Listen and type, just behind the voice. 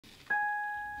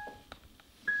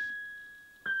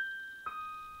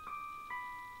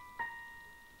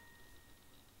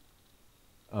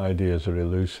Ideas are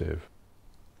elusive.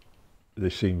 They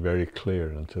seem very clear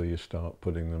until you start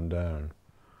putting them down.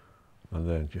 And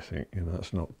then you think,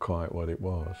 that's not quite what it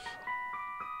was.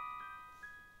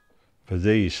 For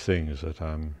these things that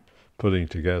I'm putting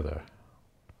together,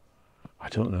 I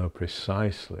don't know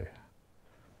precisely,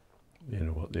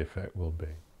 what the effect will be.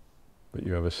 But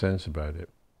you have a sense about it.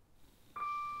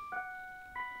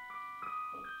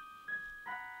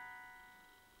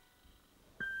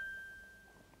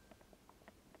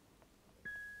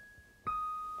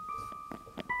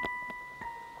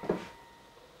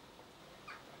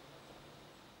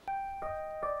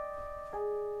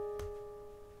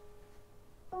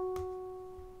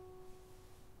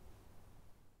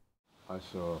 I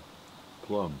saw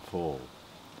plum fall,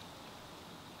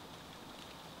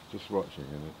 just watching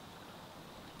it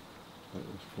was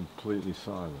completely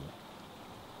silent.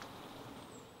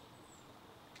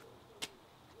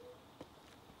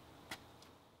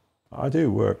 I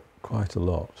do work quite a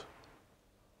lot.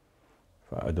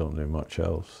 In fact, I don't do much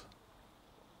else.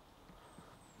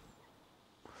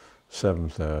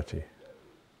 7:30.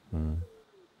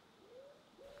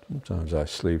 Sometimes I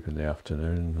sleep in the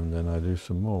afternoon and then I do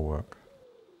some more work.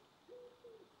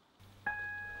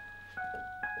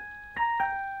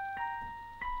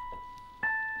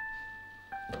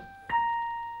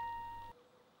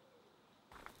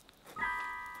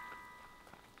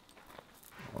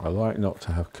 I like not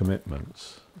to have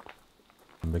commitments,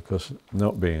 because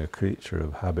not being a creature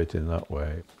of habit in that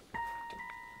way,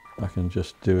 I can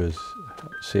just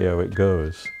see how it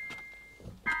goes.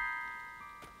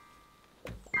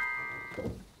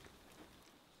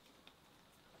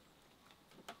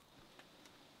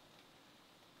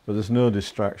 But there's no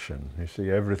distraction. You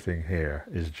see, everything here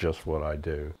is just what I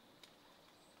do.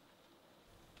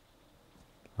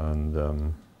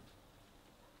 And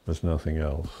there's nothing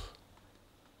else.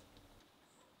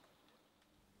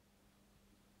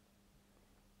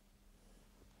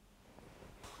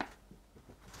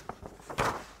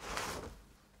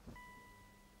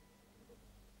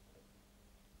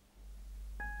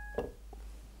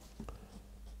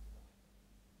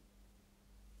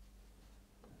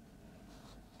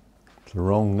 It's the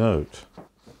wrong note.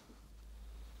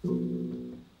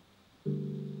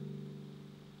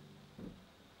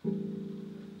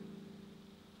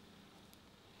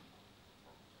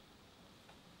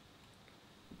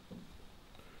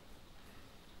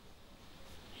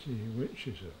 See, which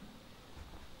is it?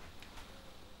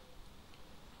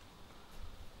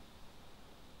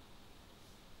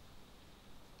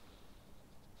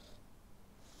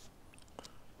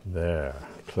 There,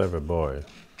 clever boy.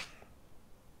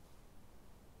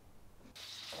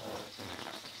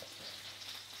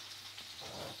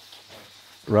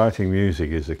 Writing music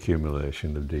is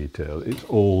accumulation of detail. It's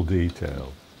all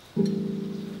detail.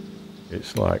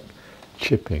 It's like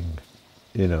chipping,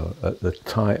 at the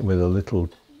time with a little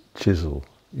chisel,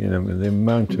 the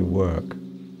amount of work.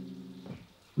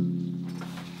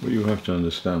 But you have to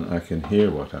understand, I can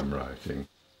hear what I'm writing,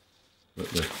 but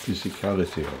the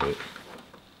physicality of it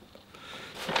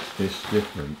is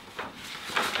different.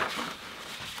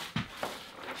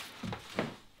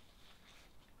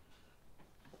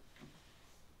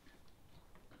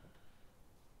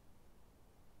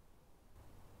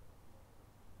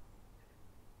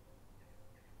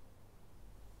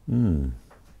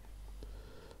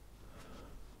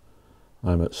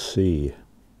 I'm at sea.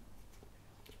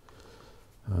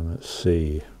 I'm at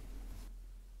sea.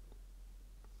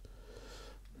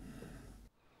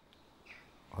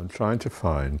 I'm trying to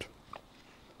find,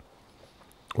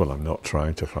 well, I'm not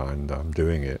trying to find, I'm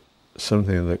doing it,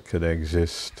 something that could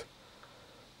exist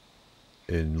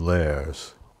in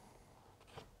layers,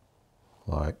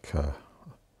 like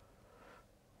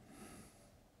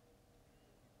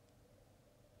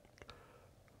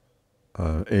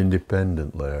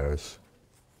independent layers.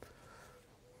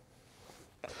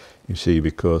 You see,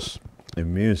 because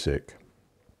in music,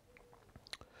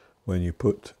 when you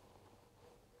put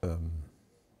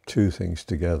two things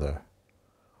together,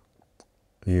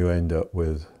 you end up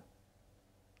with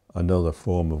another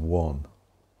form of one.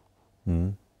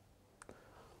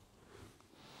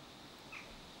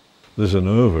 There's an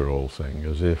overall thing,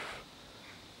 as if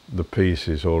the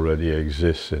pieces already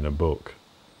exists in a book.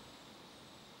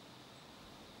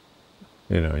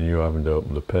 And you haven't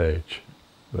opened the page,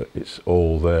 but it's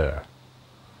all there.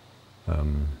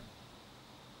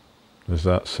 There's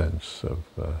that sense of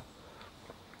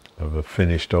a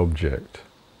finished object.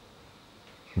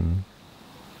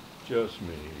 Just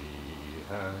me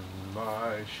and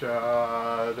my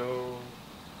shadow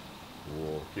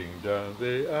walking down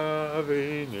the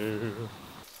avenue.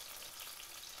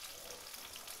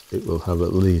 It will have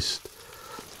at least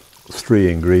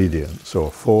 3 ingredients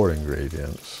or 4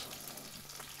 ingredients.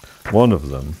 One of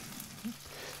them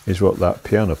is what that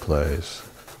piano plays.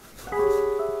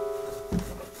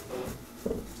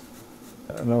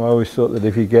 And I always thought that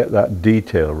if you get that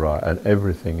detail right and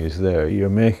everything is there, you're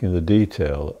making the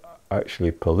detail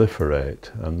actually proliferate,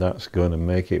 and that's going to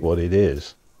make it what it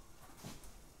is.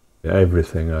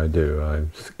 Everything I do,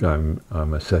 I'm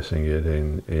assessing it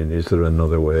in is there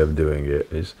another way of doing it?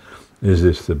 Is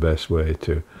this the best way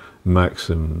to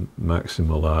maximize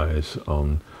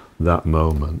on that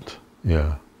moment?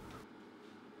 Yeah.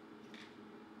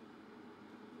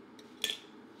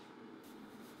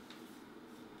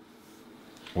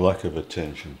 Lack of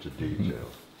attention to detail.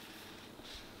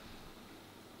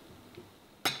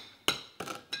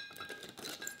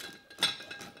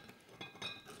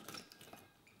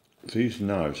 These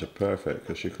knives are perfect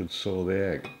because you could saw the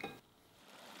egg.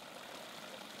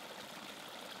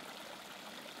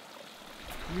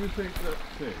 Do you think that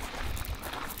fish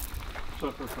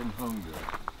suffer from hunger?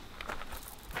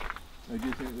 Or do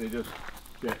you think they just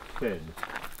get fed?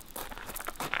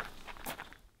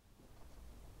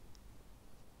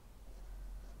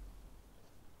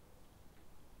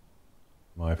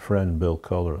 My friend Bill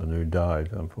Colleran, who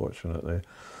died unfortunately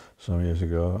some years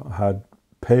ago, had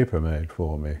paper made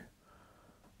for me,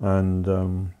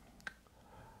 and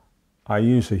I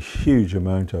use a huge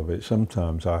amount of it.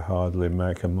 Sometimes I hardly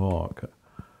make a mark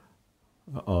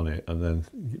on it, and then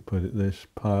you put it, this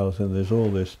piles, and there's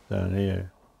all this down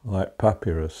here like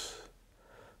papyrus.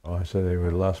 I said it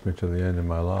would last me to the end of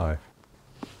my life,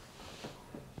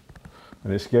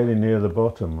 and it's getting near the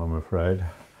bottom, I'm afraid.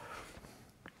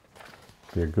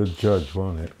 Be a good judge,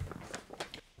 won't it?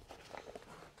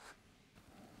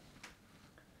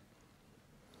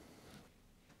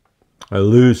 I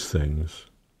lose things,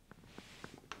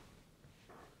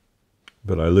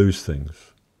 but I lose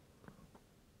things.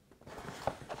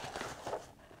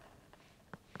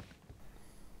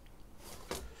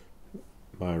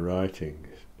 My writing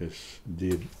is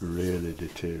really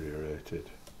deteriorated,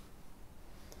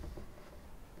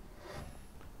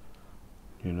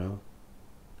 you know?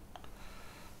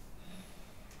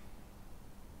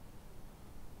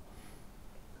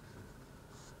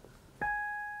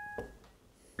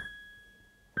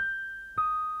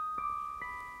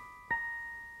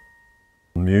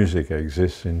 Music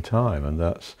exists in time, and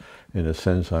that's, in a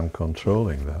sense, I'm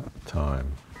controlling that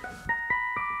time.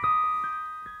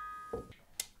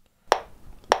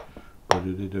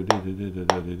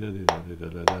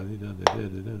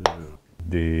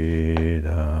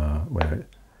 Dee-da, wait.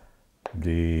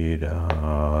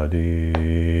 Dee-da,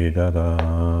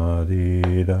 dee-da-da,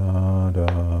 dee-da-da,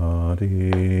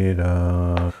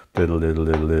 dee-da. Diddle diddle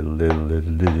diddle diddle diddle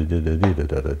diddle diddle diddle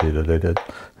diddle diddle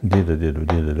diddle diddle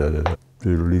diddle diddle.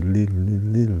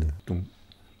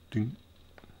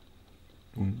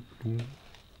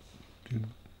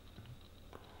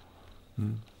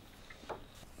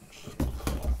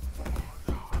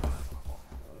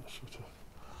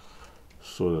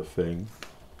 Sort of thing.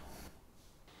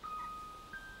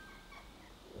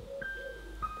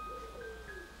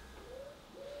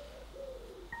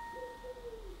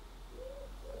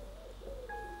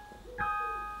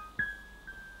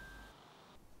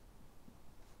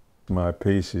 My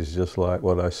piece is just like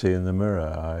what I see in the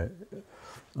mirror.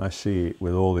 I see it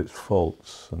with all its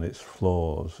faults and its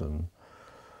flaws and,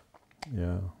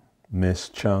 yeah,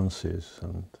 missed chances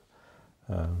and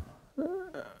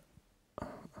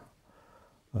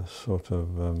a sort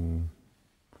of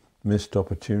missed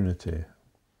opportunity.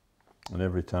 And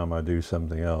every time I do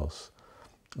something else,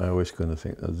 I always kind of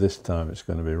think that this time it's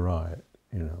going to be right,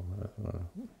 you know.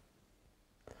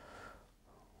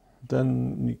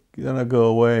 Then I go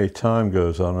away, time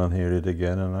goes on, and hear it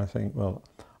again, and I think, well,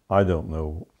 I don't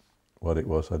know what it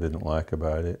was I didn't like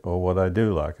about it, or what I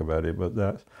do like about it, but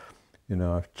that, you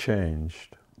know, I've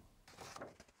changed.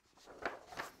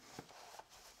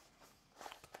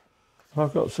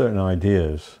 I've got certain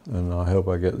ideas, and I hope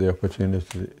I get the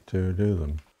opportunity to do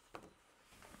them.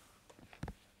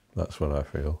 That's what I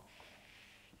feel.